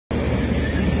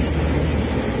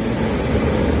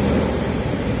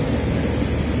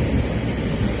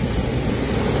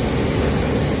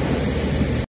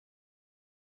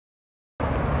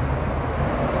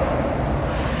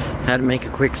Had to make a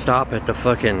quick stop at the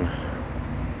fucking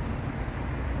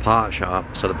pot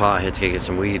shop so the potheads can get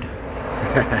some weed.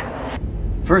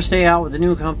 First day out with the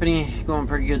new company, going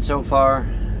pretty good so far.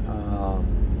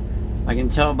 I can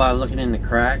tell by looking in the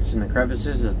cracks and the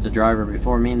crevices that the driver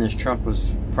before me in this truck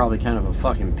was probably kind of a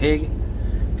fucking pig.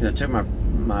 Because I took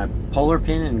my polar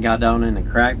pin and got down in the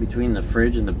crack between the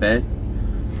fridge and the bed.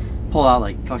 Pulled out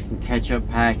like fucking ketchup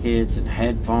packets and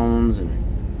headphones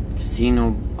and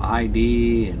casino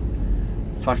ID and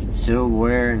fucking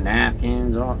silverware and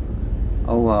napkins. Hard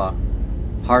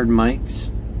mics.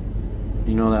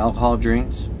 You know, the alcohol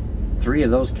drinks. 3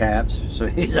 of those caps. So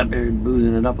he's up there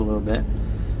boozing it up a little bit.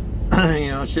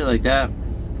 You know, shit like that.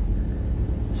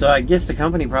 So I guess the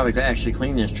company probably actually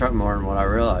cleaned this truck more than what I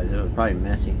realized. It was probably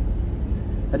messy.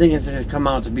 I think it's going to come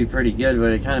out to be pretty good,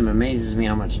 but it kind of amazes me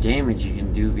how much damage you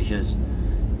can do, because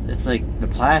it's like the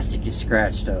plastic is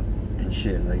scratched up and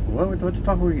shit. Like, what the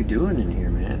fuck were you doing in here,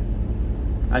 man?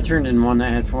 I turned in one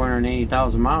that had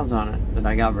 480,000 miles on it that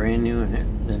I got brand new, and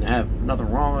it didn't have nothing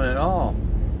wrong with it at all.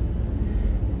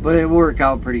 But it worked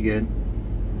out pretty good.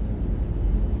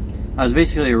 I was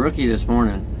basically a rookie this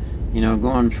morning, you know,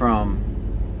 going from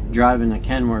driving to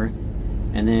Kenworth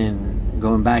and then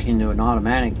going back into an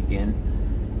automatic again.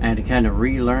 I had to kind of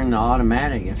relearn the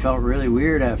automatic. It felt really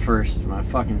weird at first. My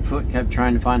fucking foot kept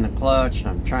trying to find the clutch, and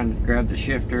I'm trying to grab the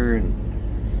shifter, and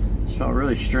it just felt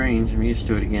really strange. I'm used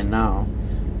to it again now.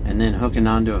 And then hooking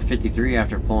onto a 53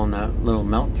 after pulling that little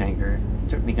milk tanker, it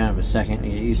took me kind of a second to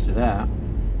get used to that.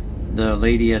 The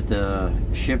lady at the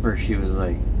shipper, she was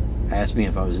like, asked me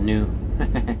if I was new.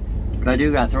 But I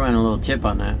do got to throw in a little tip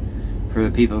on that for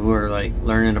the people who are like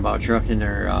learning about trucking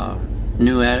or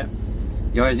new at it.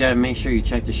 You always got to make sure you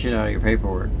check the shit out of your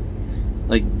paperwork.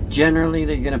 Like, generally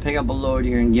they're going to pick up a load,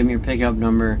 you're going to give them your pickup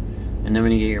number, and then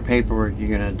when you get your paperwork, you're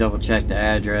going to double check the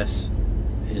address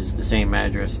is the same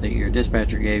address that your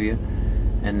dispatcher gave you,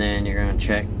 and then you're going to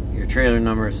check your trailer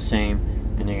number is the same,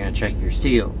 and you're going to check your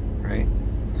seal, right?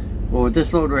 Well, with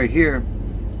this load right here,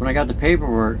 when I got the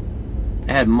paperwork, it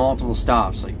had multiple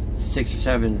stops, like 6 or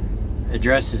 7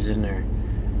 addresses in there,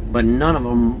 but none of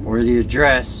them were the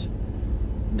address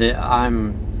that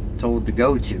I'm told to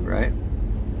go to, right?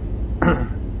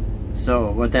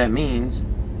 So what that means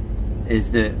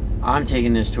is that I'm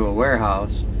taking this to a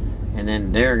warehouse, and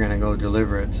then they're gonna go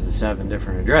deliver it to the 7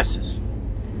 different addresses.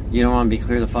 You don't want to be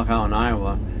clear the fuck out in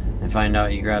Iowa and find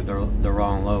out you grabbed the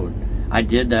wrong load. I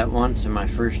did that once in my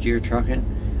first year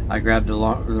trucking. I grabbed the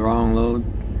wrong load,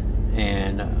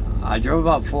 and I drove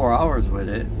about 4 hours with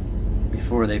it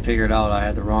before they figured out I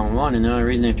had the wrong one. And the only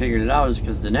reason they figured it out is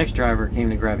because the next driver came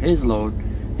to grab his load.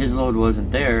 His load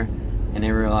wasn't there, and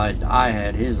they realized I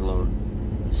had his load.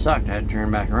 It sucked. I had to turn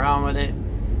back around with it.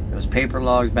 It was paper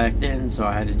logs back then, so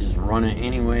I had to just run it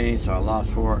anyway. So I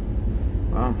lost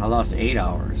 8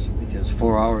 hours, because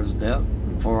 4 hours there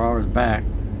and 4 hours back,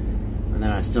 and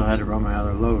then I still had to run my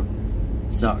other load.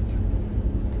 It sucked.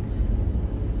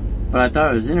 But I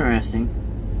thought it was interesting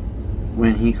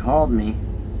when he called me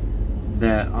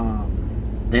that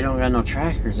they don't got no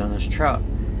trackers on this truck.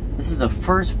 This is the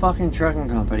first fucking trucking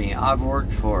company I've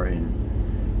worked for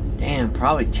in, damn,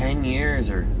 probably 10 years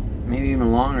or maybe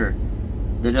even longer,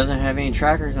 that doesn't have any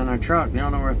trackers on their truck. They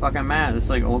don't know where the fuck I'm at. It's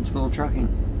like old school trucking.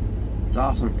 It's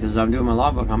awesome, because I'm doing my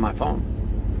logbook on my phone.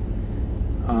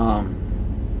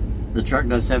 The truck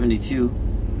does 72,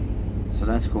 so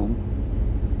that's cool.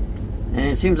 And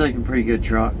it seems like a pretty good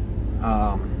truck.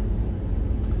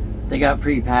 They got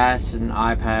pre-pass and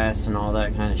I-pass and all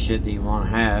that kind of shit that you want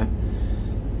to have.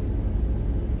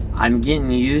 I'm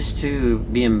getting used to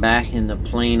being back in the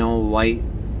plain old white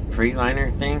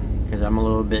Freightliner thing, because I'm a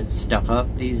little bit stuck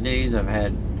up these days. I've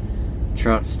had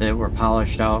trucks that were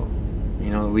polished out. You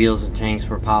know, the wheels and tanks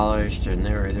were polished, and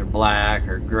they were either black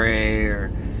or gray,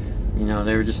 or, you know,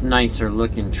 they were just nicer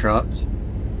looking trucks.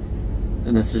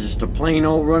 And this is just a plain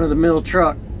old run-of-the-mill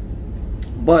truck.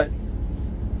 But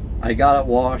I got it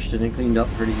washed and it cleaned up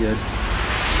pretty good.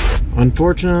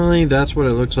 Unfortunately, that's what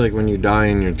it looks like when you die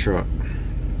in your truck.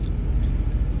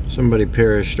 Somebody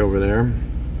perished over there,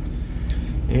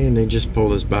 and they just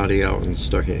pulled his body out and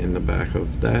stuck it in the back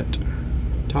of that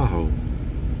Tahoe.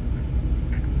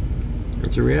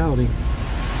 It's a reality.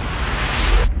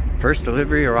 First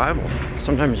delivery arrival.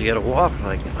 Sometimes you gotta walk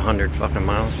like 100 fucking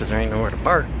miles because there ain't nowhere to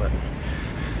park, but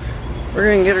we're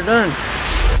gonna get her done.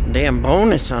 Damn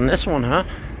bonus on this one, huh?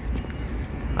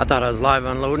 I thought I was live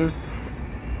unloading.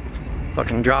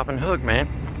 Fucking dropping hook, man.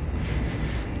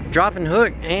 Dropping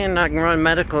hook, and I can run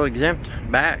medical exempt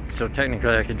back, so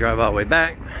technically I could drive all the way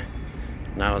back.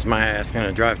 Now is my ass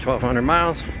gonna drive 1,200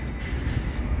 miles?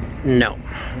 No.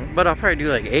 But I'll probably do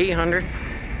like 800.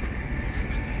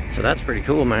 So that's pretty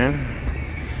cool, man.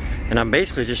 And I'm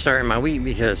basically just starting my week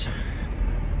because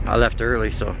I left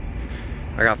early, so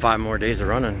I got 5 more days of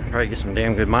running. Probably get some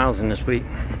damn good miles in this week.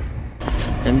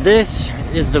 And this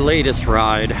is the latest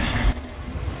ride.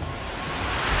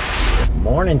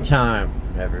 Morning time,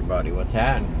 everybody. What's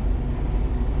happening?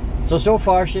 So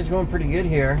far shit's going pretty good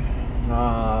here.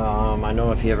 I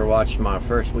know if you ever watched my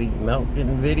first week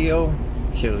milking video,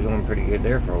 shit was going pretty good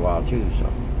there for a while too,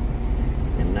 so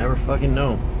you never fucking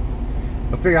know.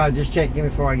 I figure I'll just check in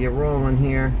before I get rolling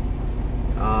here.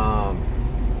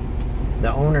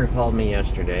 The owner called me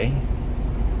yesterday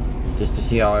just to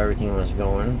see how everything was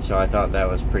going, so I thought that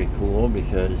was pretty cool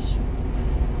because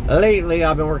lately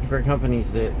I've been working for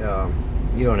companies that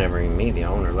you don't ever even meet the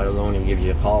owner, let alone he gives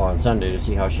you a call on Sunday to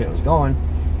see how shit was going.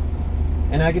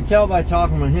 And I could tell by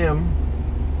talking with him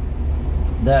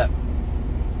that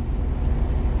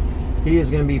he is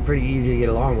going to be pretty easy to get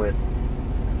along with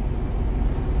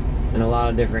in a lot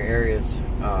of different areas.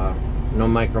 No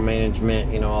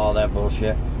micromanagement, you know, all that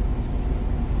bullshit.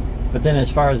 But then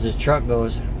as far as this truck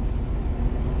goes,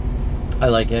 I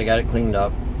like it. I got it cleaned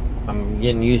up. I'm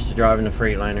getting used to driving the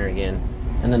Freightliner again.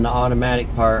 And then the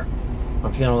automatic part,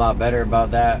 I'm feeling a lot better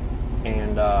about that.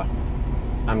 And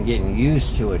I'm getting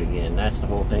used to it again. That's the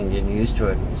whole thing, getting used to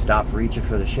it. And stop reaching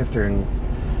for the shifter and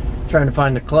trying to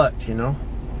find the clutch, you know.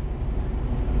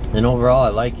 And overall, I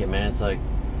like it, man. It's like,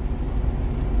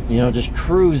 you know, just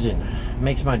cruising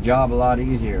makes my job a lot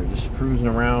easier. Just cruising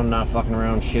around, not fucking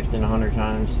around, shifting 100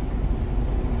 times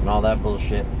and all that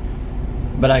bullshit.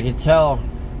 But I could tell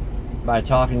by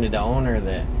talking to the owner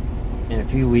that in a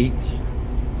few weeks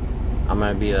I'm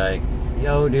gonna be like,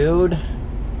 yo dude,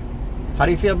 how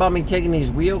do you feel about me taking these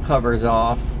wheel covers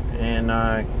off and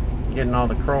getting all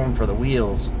the chrome for the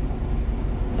wheels?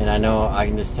 And I know I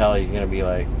can just tell he's gonna be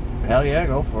like, hell yeah,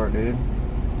 go for it, dude.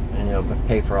 And he'll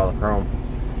pay for all the chrome.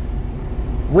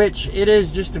 Which, it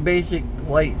is just a basic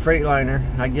light Freightliner.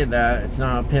 I get that. It's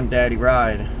not a pimp daddy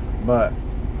ride. But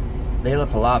they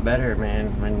look a lot better,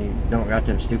 man, when you don't got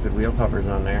them stupid wheel covers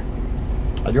on there.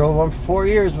 I drove one for 4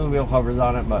 years with wheel covers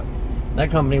on it, but that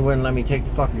company wouldn't let me take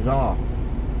the fuckers off.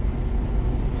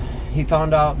 He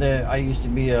found out that I used to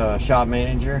be a shop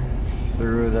manager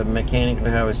through the mechanic,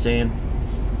 like I was saying.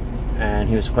 And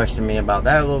he was questioning me about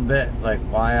that a little bit, like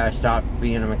why I stopped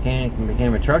being a mechanic and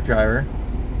became a truck driver.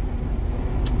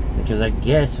 Because I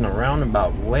guess in a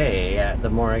roundabout way, the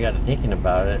more I got to thinking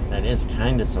about it, that is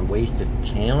kind of some wasted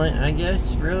talent, I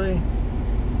guess, really.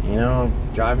 You know,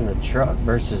 driving the truck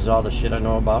versus all the shit I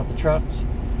know about the trucks.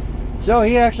 So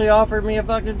he actually offered me a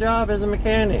fucking job as a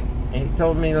mechanic. And he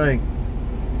told me, like,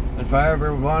 if I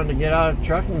ever wanted to get out of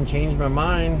trucking and change my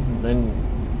mind, then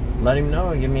let him know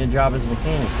and give me a job as a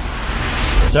mechanic.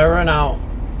 So I run out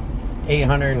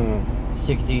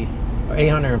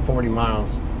 840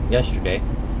 miles yesterday.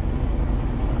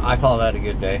 I call that a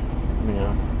good day, you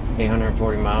know,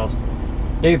 840 miles.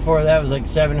 Day before that was like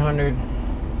 700.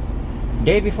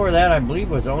 Day before that, I believe,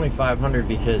 was only 500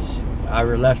 because I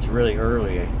left really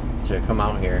early to come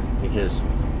out here because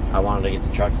I wanted to get the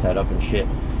truck set up and shit.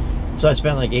 So I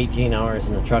spent like 18 hours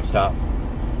in the truck stop,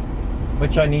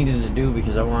 which I needed to do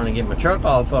because I wanted to get my truck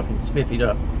all fucking spiffied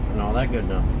up and all that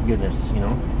goodness, you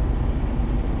know.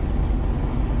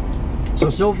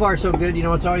 So far so good. You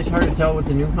know, it's always hard to tell with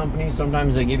the new companies.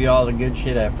 Sometimes they give you all the good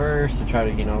shit at first to try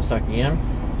to, you know, suck you in.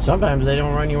 Sometimes they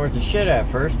don't run you worth of shit at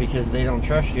first because they don't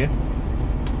trust you.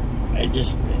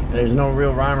 There's no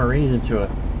real rhyme or reason to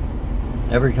it.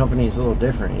 Every company is a little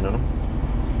different, you know.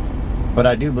 But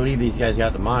I do believe these guys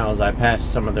got the miles. I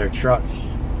passed some of their trucks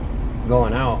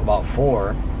going out, about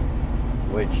 4,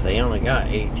 which they only got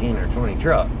 18 or 20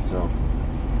 trucks. So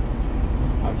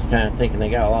I was kind of thinking they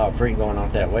got a lot of freight going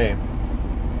out that way.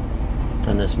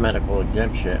 And this medical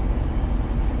exempt shit.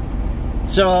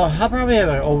 So I'll probably have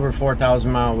an over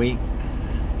 4,000 mile week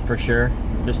for sure.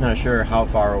 I'm just not sure how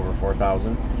far over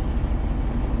 4,000.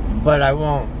 But I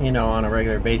won't, you know, on a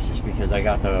regular basis because I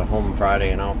got the home Friday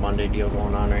and out Monday deal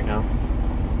going on right now.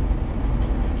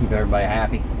 Keep everybody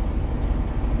happy.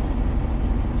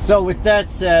 So with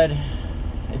that said,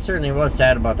 it certainly was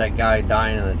sad about that guy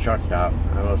dying in the truck stop.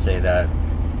 I will say that.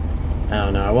 I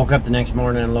don't know. I woke up the next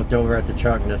morning and looked over at the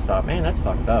truck and just thought, man, that's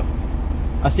fucked up.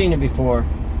 I've seen it before.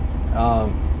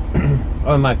 One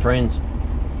of my friends,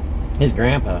 his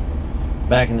grandpa,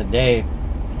 back in the day,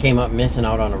 came up missing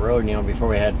out on the road, you know, before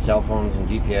we had cell phones and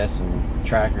GPS and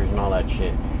trackers and all that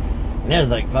shit. And it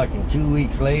was like fucking 2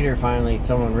 weeks later, finally,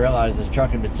 someone realized this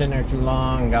truck had been sitting there too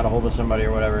long and got a hold of somebody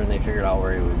or whatever, and they figured out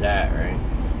where he was at, right?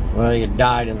 Well, he had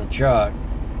died in the truck,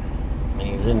 and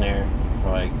he was in there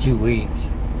for like 2 weeks.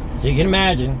 So you can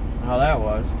imagine how that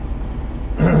was.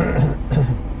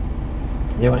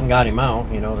 They went and got him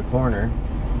out, you know, the corner.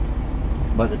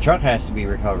 But the truck has to be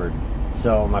recovered.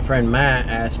 So my friend Matt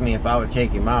asked me if I would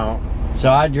take him out. So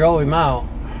I drove him out,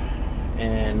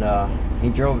 and he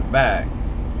drove it back.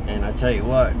 And I tell you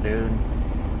what, dude,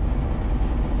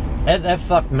 that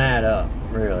fucked Matt up,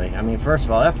 really. I mean, first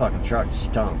of all, that fucking truck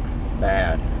stunk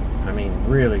bad. I mean,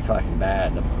 really fucking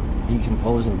bad. The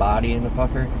decomposing body in the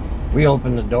fucker. We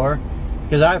opened the door,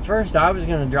 because at first I was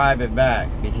going to drive it back,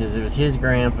 because it was his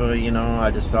grandpa, you know.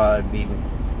 I just thought it'd be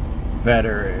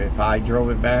better if I drove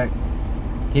it back.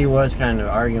 He was kind of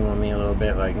arguing with me a little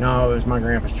bit, like, no, it was my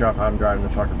grandpa's truck, I'm driving the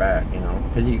fucker back, you know,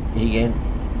 because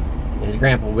his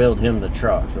grandpa willed him the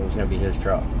truck, so it was going to be his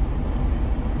truck.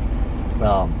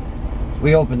 Well,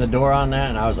 we opened the door on that,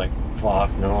 and I was like,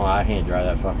 fuck, no, I can't drive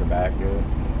that fucker back, dude.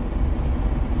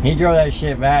 He drove that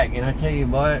shit back, and I tell you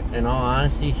what, in all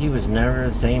honesty, he was never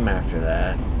the same after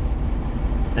that.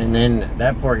 And then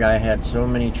that poor guy had so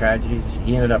many tragedies.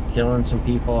 He ended up killing some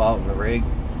people out in the rig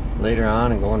later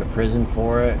on and going to prison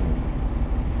for it.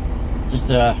 And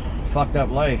just a fucked up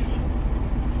life.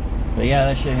 But yeah,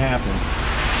 that shit happened.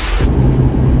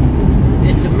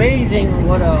 It's amazing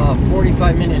what a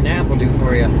 45-minute nap will do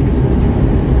for you.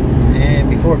 And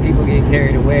before people get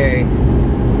carried away,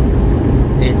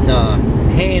 it's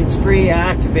hands-free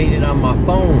activated on my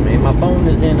phone, and my phone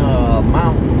is in a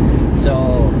mountain.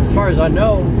 So as far as I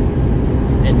know,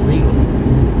 it's legal.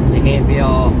 So you can't be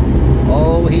all,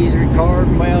 oh, he's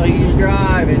recording while he's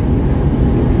driving.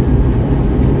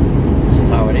 This is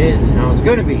how it is and how it's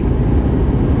gonna be.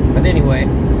 But anyway,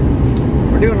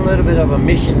 we're doing a little bit of a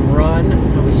mission run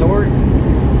of a sort,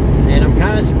 and I'm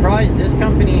kind of surprised this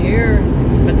company here,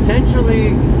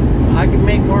 potentially I could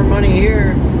make more money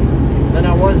here than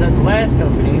I was at the last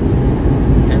company,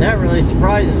 and that really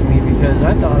surprises me, because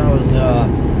I thought I was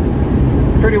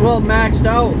pretty well maxed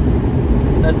out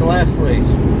at the last place.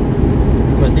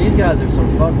 But these guys are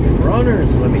some fucking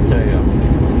runners, let me tell you.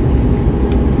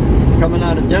 Coming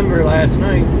out of Denver last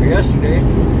night, or yesterday,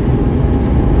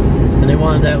 and they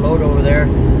wanted that load over there.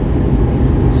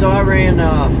 So I ran,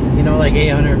 you know, like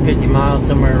 850 miles,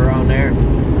 somewhere around there.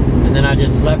 And then I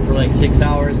just slept for like 6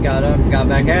 hours, got up, got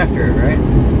back after it, right?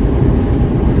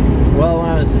 Well, when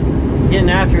I was getting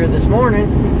after it this morning,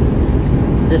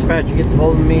 dispatcher gets a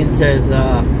hold of me and says,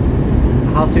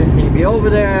 how soon can you be over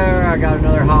there? I got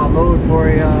another hot load for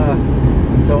you,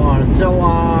 so on and so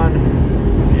on.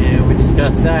 And we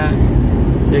discussed that.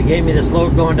 So he gave me this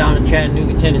load going down to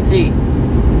Chattanooga, Tennessee,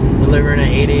 delivering at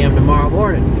 8 a.m. tomorrow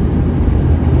morning.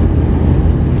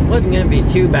 Wasn't going to be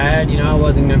too bad, you know. I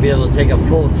wasn't going to be able to take a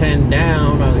full 10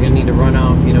 down. I was going to need to run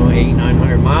out, you know,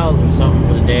 800-900 miles or something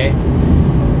for the day.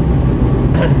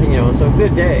 You know, so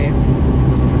good day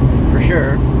for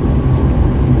sure,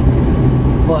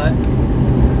 but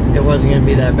it wasn't going to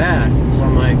be that bad. So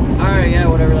I'm like, alright, yeah,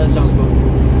 whatever, that sounds cool.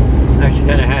 I'm actually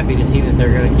kind of happy to see that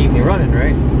they're going to keep me running,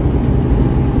 right?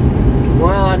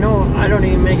 Well, I know I don't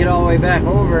even make it all the way back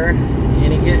over,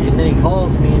 and then he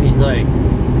calls me and he's like,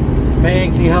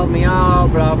 man, can you help me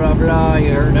out, blah blah blah.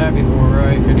 You heard that before,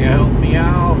 right? Can you help me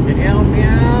out? Can you help me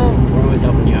out? We're always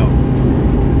helping you out.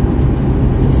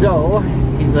 So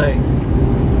he's like,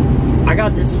 I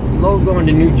got this load going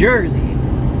to New Jersey,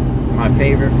 my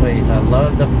favorite place. I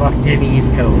love the fucking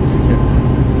East Coast.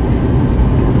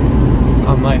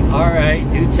 I'm like, alright,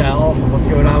 do tell. What's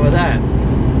going on with that?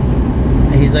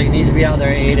 And he's like, it needs to be out there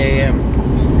at 8 a.m.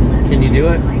 Can you do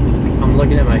it? I'm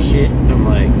looking at my shit, and I'm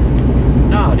like,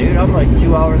 nah, dude, I'm like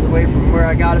 2 hours away from where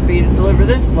I gotta be to deliver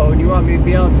this load. You want me to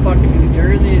be out in fucking New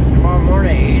Jersey tomorrow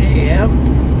morning at 8 a.m.?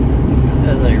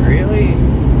 I was like, really?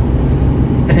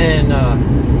 And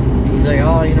he's like,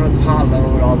 oh, you know, it's a hot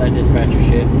load, all that dispatcher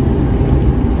shit.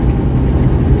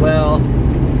 Well,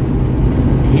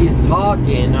 he's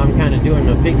talking, I'm kind of doing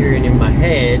the figuring in my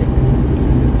head,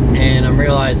 and I'm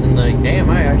realizing, like, damn,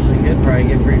 I actually could probably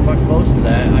get pretty fucking close to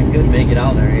that. I could make it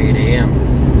out there at 8 a.m.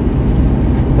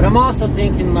 But I'm also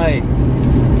thinking, like,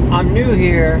 I'm new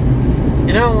here,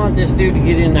 and I don't want this dude to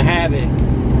get in the habit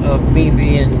of me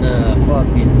being the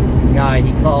fucking guy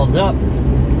he calls up,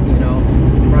 you know,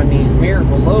 run these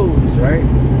miracle loads, right?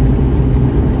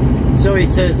 So he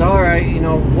says, alright, you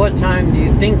know, what time do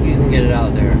you think you can get it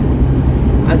out there?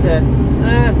 I said,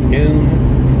 noon.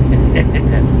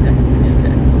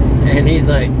 And he's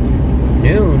like,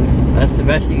 noon? That's the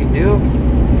best you can do?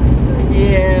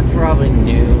 Yeah, probably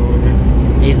noon.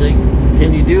 He's like,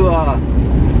 can you do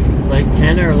like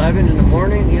 10 or 11 in the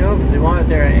morning, you know, because they want it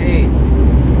there at 8.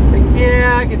 Like,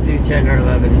 yeah, I could do 10 or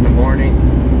 11 in the morning.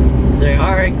 He's like,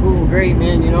 alright, cool, great,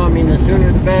 man, you know, I mean, the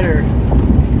sooner the better,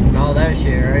 and all that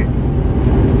shit, right?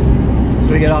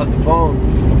 So we get off the phone,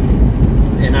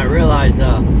 and I realize,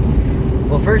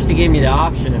 Well, first he gave me the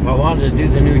option if I wanted to do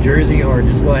the New Jersey or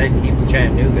just go ahead and keep the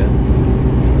Chattanooga.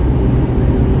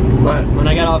 But when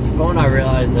I got off the phone, I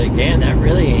realized, like, damn, that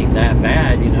really ain't that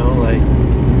bad, you know, like,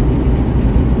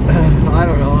 I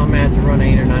don't know, I'm gonna have to run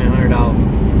 $800 or $900 out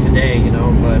today, you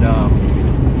know, but,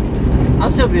 I'll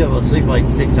still be able to sleep like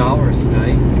 6 hours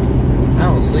tonight. I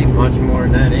don't sleep much more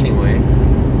than that anyway.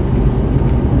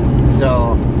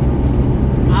 So,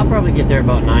 I'll probably get there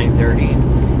about 9:30,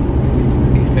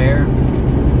 to be fair.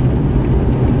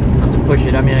 Not to push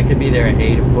it, I mean, I could be there at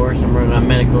 8, of course, I'm running on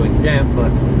medical exempt,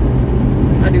 but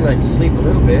I do like to sleep a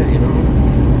little bit, you know.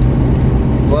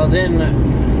 Well, then,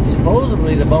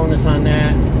 supposedly the bonus on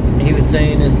that, he was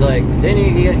saying, is like, then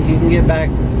you can get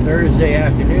back Thursday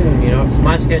afternoon, you know, because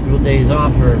my scheduled days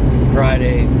off are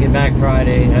Friday, get back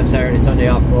Friday, have Saturday, Sunday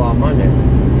off, go on Monday.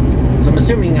 So I'm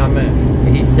assuming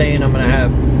he's saying I'm going to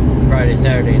have Friday,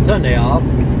 Saturday, and Sunday off,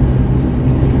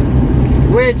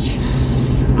 which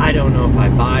I don't know if I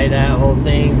buy that whole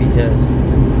thing, because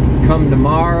come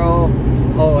tomorrow,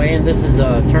 oh, and this is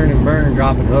a turn and burn,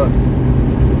 drop and hook,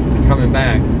 coming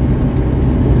back.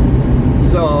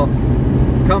 So,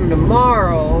 come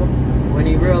tomorrow, when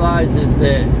he realizes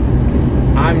that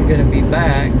I'm going to be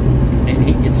back, and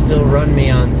he can still run me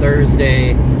on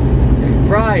Thursday and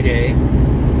Friday,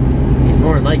 he's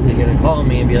more than likely going to call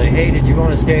me and be like, hey, did you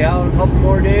want to stay out a couple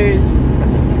more days?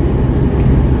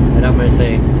 And I'm going to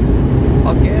say,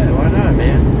 fuck yeah, why not,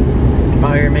 man? I'm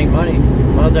out here and make money.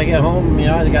 As long as I get home, you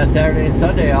know, I got Saturday and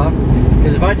Sunday off.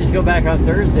 Because if I just go back on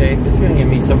Thursday, it's going to give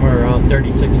me somewhere around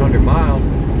 3,600 miles.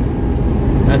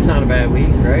 That's not a bad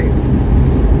week, right?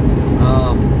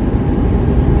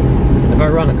 If I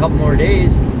run a couple more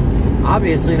days,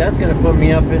 obviously that's going to put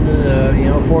me up into the, you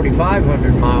know,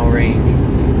 4,500 mile range.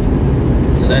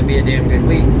 So that'd be a damn good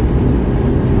week.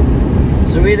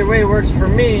 So either way, it works for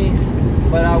me.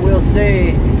 But I will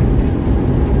say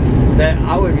that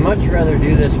I would much rather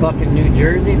do this fucking New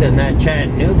Jersey than that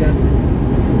Chattanooga,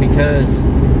 because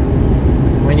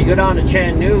when you go down to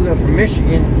Chattanooga from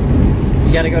Michigan,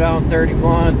 you got to go down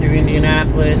 31 through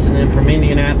Indianapolis, and then from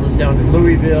Indianapolis down to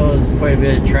Louisville is quite a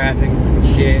bit of traffic and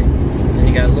shit. Then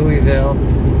you got Louisville,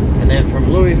 and then from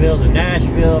Louisville to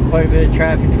Nashville, quite a bit of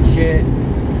traffic and shit.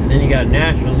 And then you got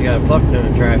Nashville's got a fuck ton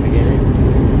of traffic in it,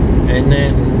 and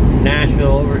then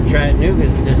Nashville over to Chattanooga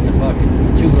is just a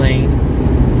fucking 2-lane,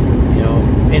 you know,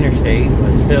 interstate,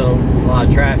 but still a lot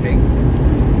of traffic.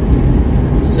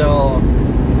 So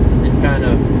it's kind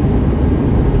of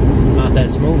not that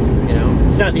smooth, you know.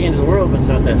 It's not the end of the world, but it's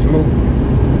not that smooth.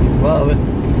 Well, if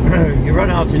you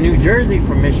run out to New Jersey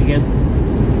from Michigan,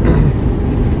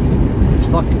 it's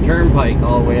fucking turnpike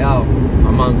all the way out.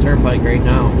 I'm on the turnpike right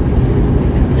now.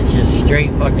 It's just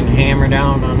straight fucking hammer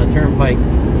down on the turnpike.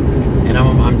 And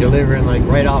I'm delivering like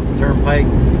right off the turnpike.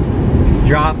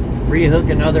 Drop, rehook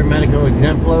another medical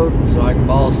exempt load so I can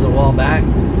balls to the wall back.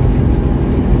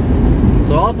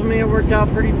 So ultimately it worked out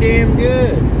pretty damn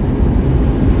good.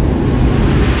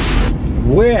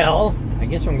 Well, I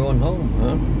guess I'm going home,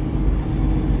 huh?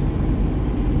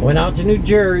 Went out to New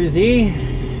Jersey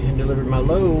and delivered my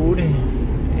load.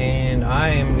 And I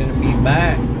am going to be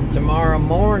back tomorrow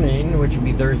morning, which will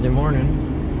be Thursday morning.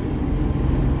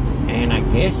 And I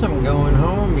guess I'm going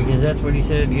home because that's what he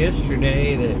said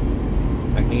yesterday, that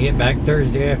I can get back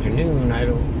Thursday afternoon. I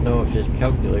don't know if his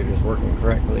calculator's working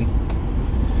correctly,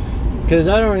 because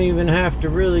I don't even have to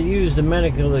really use the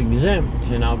medical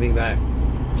exempt, and I'll be back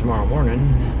tomorrow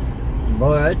morning.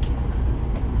 But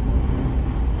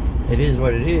it is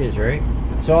what it is, right?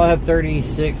 So I'll have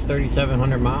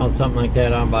 3,700 miles, something like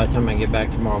that, on by the time I get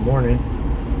back tomorrow morning,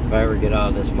 if I ever get out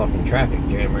of this fucking traffic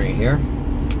jam right here.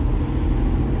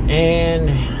 And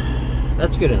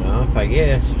that's good enough, I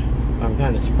guess. I'm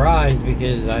kind of surprised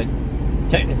because I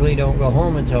technically don't go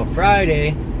home until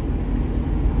Friday.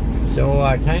 So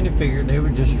I kind of figured they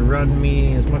would just run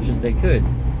me as much as they could.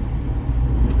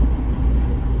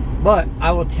 But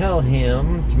I will tell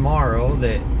him tomorrow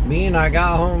that being I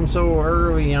got home so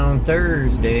early on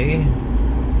Thursday,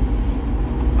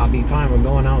 I'll be fine with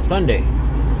going out Sunday.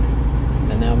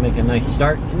 And that'll make a nice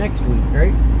start to next week,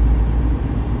 right?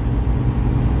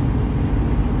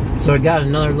 So I got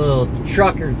another little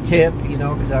trucker tip, you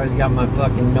know, because I always got my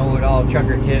fucking know-it-all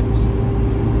trucker tips.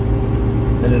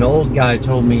 That an old guy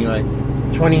told me like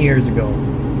 20 years ago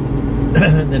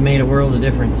that made a world of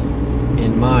difference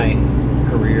in my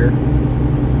career.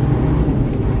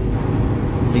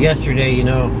 So yesterday, you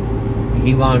know,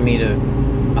 he wanted me to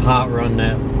hot run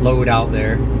that load out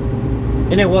there.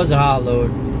 And it was a hot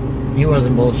load. He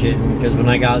wasn't bullshitting, because when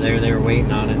I got there, they were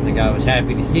waiting on it, and the guy was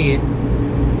happy to see it.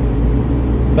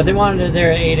 But they wanted it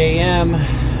there at 8 a.m.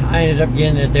 I ended up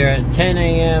getting it there at 10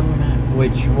 a.m.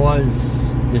 which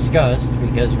was discussed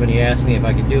because when he asked me if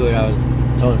I could do it, I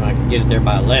told him I could get it there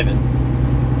by 11.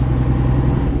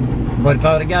 But if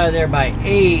I would have got it there by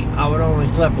 8, I would only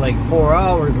slept like 4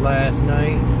 hours last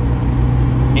night.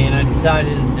 And I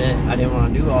decided that I didn't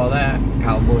want to do all that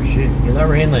cowboy shit because I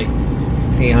ran like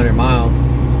 800 miles,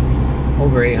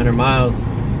 over 800 miles,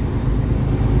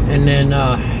 and then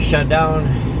shut down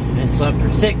and slept for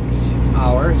 6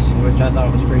 hours, which I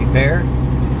thought was pretty fair.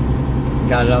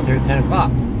 Got it out there at 10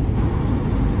 o'clock.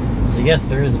 So yes,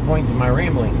 there is a point to my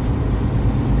rambling.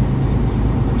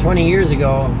 20 years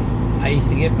ago, I used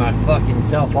to get my fucking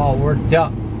self all worked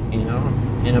up, you know,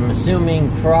 and I'm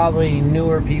assuming probably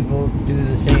newer people do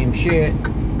the same shit,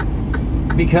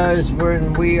 because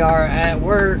when we are at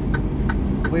work,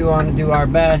 we want to do our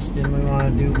best and we want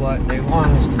to do what they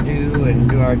want us to do and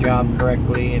do our job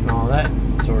correctly and all that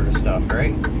sort of stuff,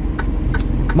 right?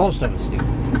 Most of us do.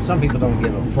 Some people don't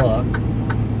give a fuck.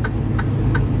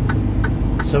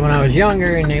 So when I was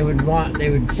younger and they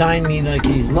would sign me like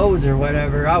these loads or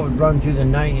whatever, I would run through the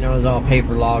night. You know, it was all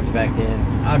paper logs back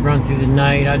then. I'd run through the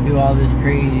night, I'd do all this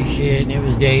crazy shit, and it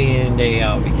was day in, day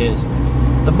out, because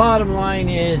the bottom line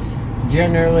is,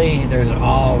 generally, there's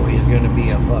always going to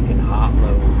be a fucking hot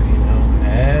load, you know?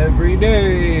 Every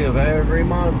day of every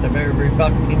month of every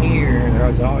fucking year,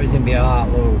 there's always going to be a hot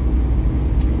load.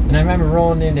 And I remember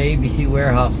rolling into ABC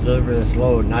Warehouse to deliver this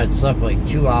load, and I'd slept like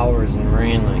 2 hours and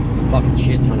ran like a fucking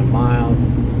shit ton of miles.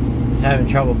 And was having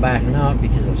trouble backing up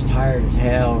because I was tired as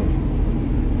hell.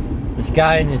 And this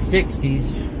guy in his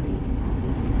 60s,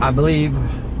 I believe,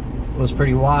 was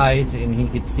pretty wise, and he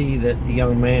could see that the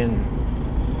young man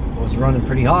was running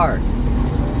pretty hard.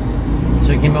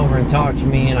 So he came over and talked to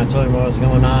me, and I told him what was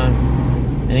going on.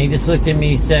 And he just looked at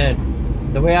me and said,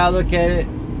 the way I look at it,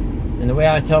 and the way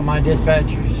I tell my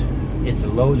dispatchers, is the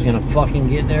load's gonna fucking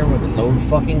get there when the load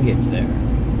fucking gets there.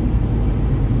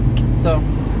 So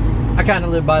I kind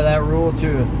of live by that rule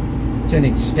to an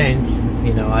extent.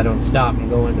 You know, I don't stop and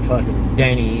go into fucking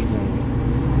Denny's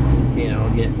and, you know,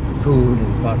 get food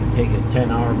and fucking take a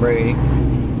 10-hour break.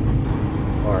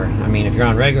 Or, I mean, if you're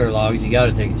on regular logs, you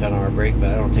gotta take a 10-hour break,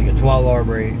 but I don't take a 12-hour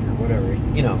break or whatever.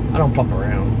 You know, I don't fuck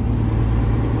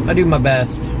around. I do my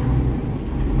best.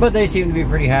 But they seem to be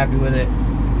pretty happy with it.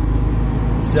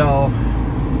 So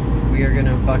we are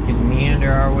gonna fucking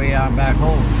meander our way on back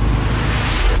home.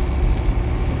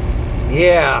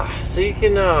 Yeah, so you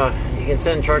can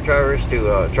send truck drivers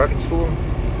to trucking school,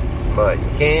 but you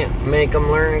can't make them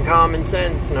learn common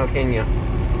sense, now can you?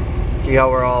 See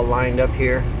how we're all lined up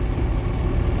here?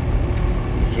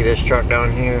 You see this truck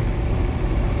down here?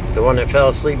 The one that fell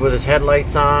asleep with his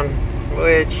headlights on,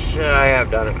 which I have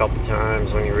done a couple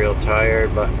times when you're real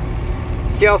tired, but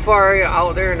see how far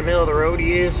out there in the middle of the road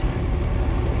he is?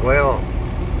 Well,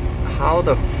 how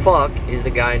the fuck is the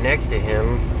guy next to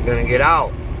him gonna get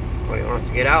out when he wants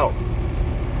to get out?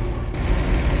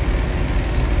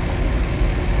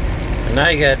 And now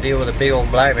you gotta deal with a big old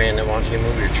black man that wants you to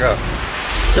move your truck.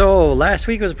 So last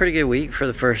week was a pretty good week for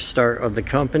the first start of the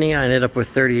company. I ended up with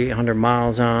 3,800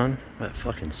 miles on. That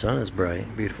fucking sun is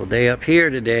bright. Beautiful day up here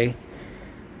today.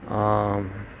 And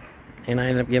I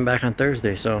ended up getting back on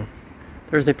Thursday. So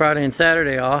Thursday, Friday, and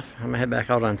Saturday off. I'm gonna head back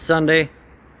out on Sunday,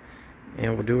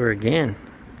 and we'll do her again.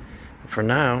 But for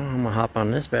now, I'm gonna hop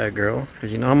on this bad girl,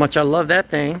 because you know how much I love that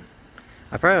thing.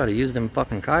 I probably ought to use them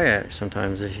fucking kayaks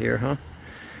sometimes this year, huh?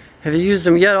 Have you used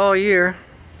them yet all year?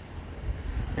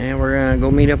 And we're gonna go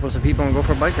meet up with some people and go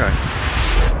for a bike ride.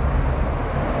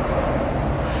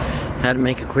 Had to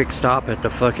make a quick stop at the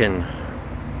fucking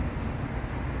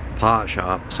pot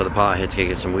shop so the potheads could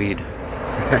get some weed.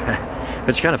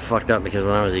 It's kind of fucked up because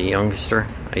when I was a youngster,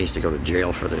 I used to go to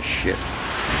jail for this shit.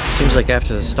 Seems like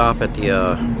after the stop at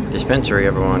the dispensary,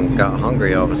 everyone got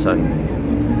hungry all of a sudden.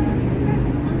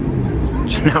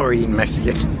 So now we're eating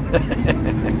Mexican.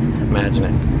 Imagine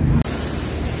it.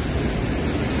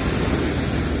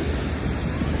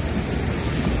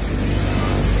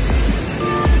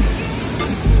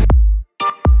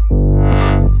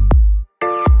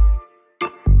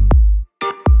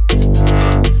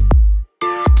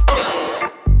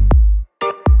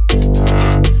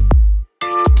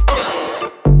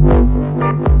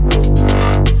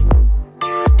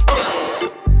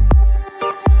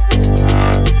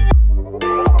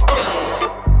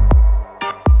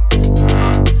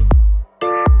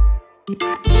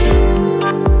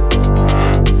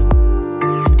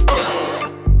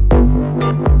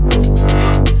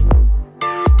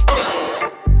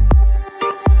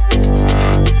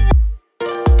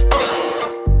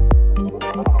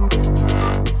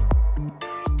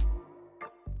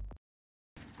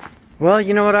 Well,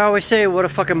 you know what I always say, what a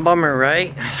fucking bummer,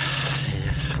 right?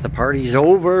 The party's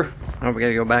over. Now we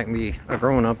gotta go back and be a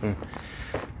grown up and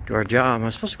do our job. I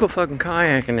was supposed to go fucking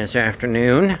kayaking this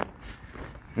afternoon,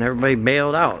 and everybody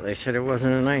bailed out. They said it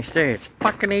wasn't a nice day. It's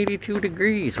fucking 82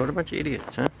 degrees. What a bunch of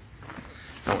idiots, huh?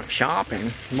 I went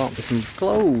shopping, bought me some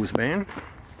clothes, man.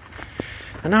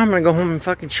 And now I'm gonna go home and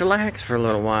fucking chillax for a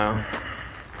little while.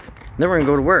 Then we're gonna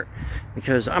go to work,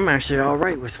 because I'm actually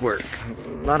alright with work.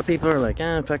 A lot of people are like,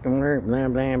 ah, fucking work, blah,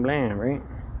 blah, blah, right?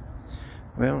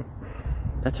 Well,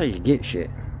 that's how you get shit,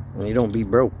 when you don't be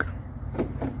broke.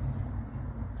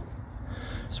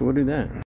 So we'll do that.